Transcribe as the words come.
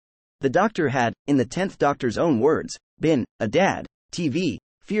The Doctor had, in the 10th Doctor's own words, been a dad, TV,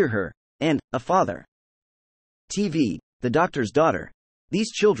 fear her, and a father. TV, the Doctor's daughter.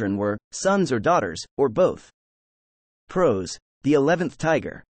 These children were sons or daughters, or both. Pros. The 11th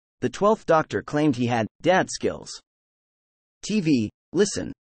Tiger. The 12th Doctor claimed he had dad skills. TV,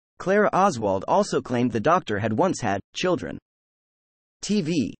 listen. Clara Oswald also claimed the Doctor had once had children.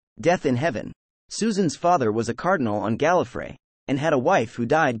 TV, death in heaven. Susan's father was a cardinal on Gallifrey, and had a wife who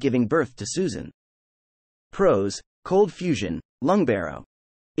died giving birth to Susan. Pros. Cold fusion, lung barrow.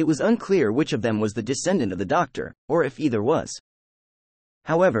 It was unclear which of them was the descendant of the Doctor, or if either was.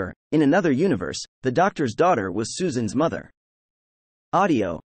 However, in another universe, the Doctor's daughter was Susan's mother.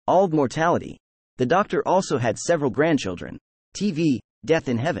 Audio, Ald mortality. The Doctor also had several grandchildren. TV, death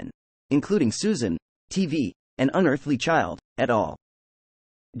in heaven, including Susan, TV, an unearthly child, et al.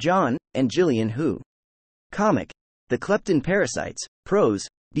 John and Gillian Who. Comic, the Klepton parasites. Pros.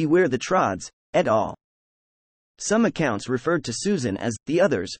 Beware the Trods, et al. Some accounts referred to Susan as the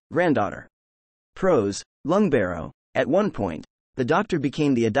others' granddaughter. Pros. Lung barrow. At one point, the Doctor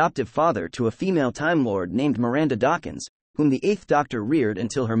became the adoptive father to a female Time Lord named Miranda Dawkins, whom the 8th Doctor reared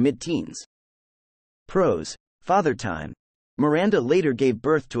until her mid-teens. Pros. Father time. Miranda later gave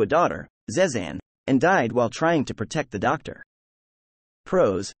birth to a daughter, Zezan, and died while trying to protect the Doctor.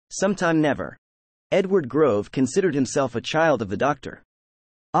 Pros. Sometime never. Edward Grove considered himself a child of the Doctor.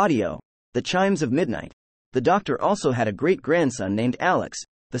 Audio, the chimes of midnight. The Doctor also had a great-grandson named Alex,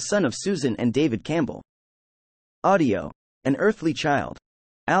 the son of Susan and David Campbell. Audio, an earthly child.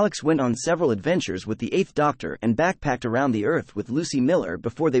 Alex went on several adventures with the 8th Doctor and backpacked around the Earth with Lucy Miller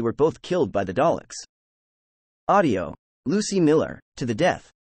before they were both killed by the Daleks. Audio, Lucy Miller, to the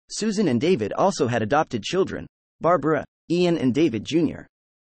death. Susan and David also had adopted children, Barbara, Ian and David Jr.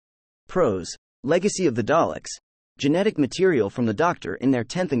 Pros. Legacy of the Daleks. Genetic material from the Doctor in their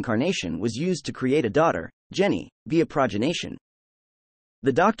 10th incarnation was used to create a daughter, Jenny, via progenation.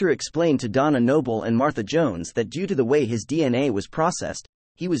 The Doctor explained to Donna Noble and Martha Jones that due to the way his DNA was processed,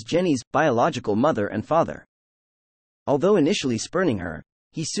 he was Jenny's biological mother and father. Although initially spurning her,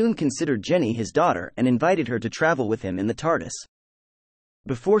 he soon considered Jenny his daughter and invited her to travel with him in the TARDIS.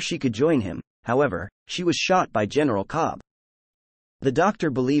 Before she could join him, however, she was shot by General Cobb. The Doctor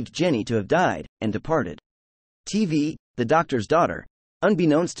believed Jenny to have died, and departed. TV, the Doctor's daughter.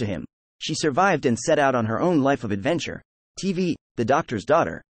 Unbeknownst to him, she survived and set out on her own life of adventure. TV, the Doctor's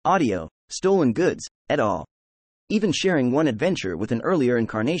daughter. Audio, stolen goods, et al. Even sharing one adventure with an earlier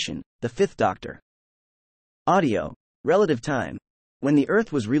incarnation, the 5th Doctor. Audio, relative time. When the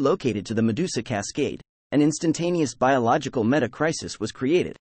Earth was relocated to the Medusa Cascade, an instantaneous biological meta-crisis was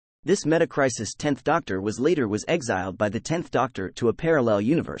created. This meta-crisis 10th Doctor was exiled by the 10th Doctor to a parallel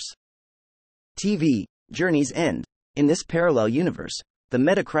universe. TV, Journey's End. In this parallel universe, the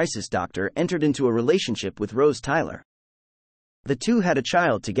meta-crisis Doctor entered into a relationship with Rose Tyler. The two had a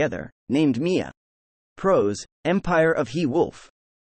child together, named Mia. Pros. Empire of He-Wolf.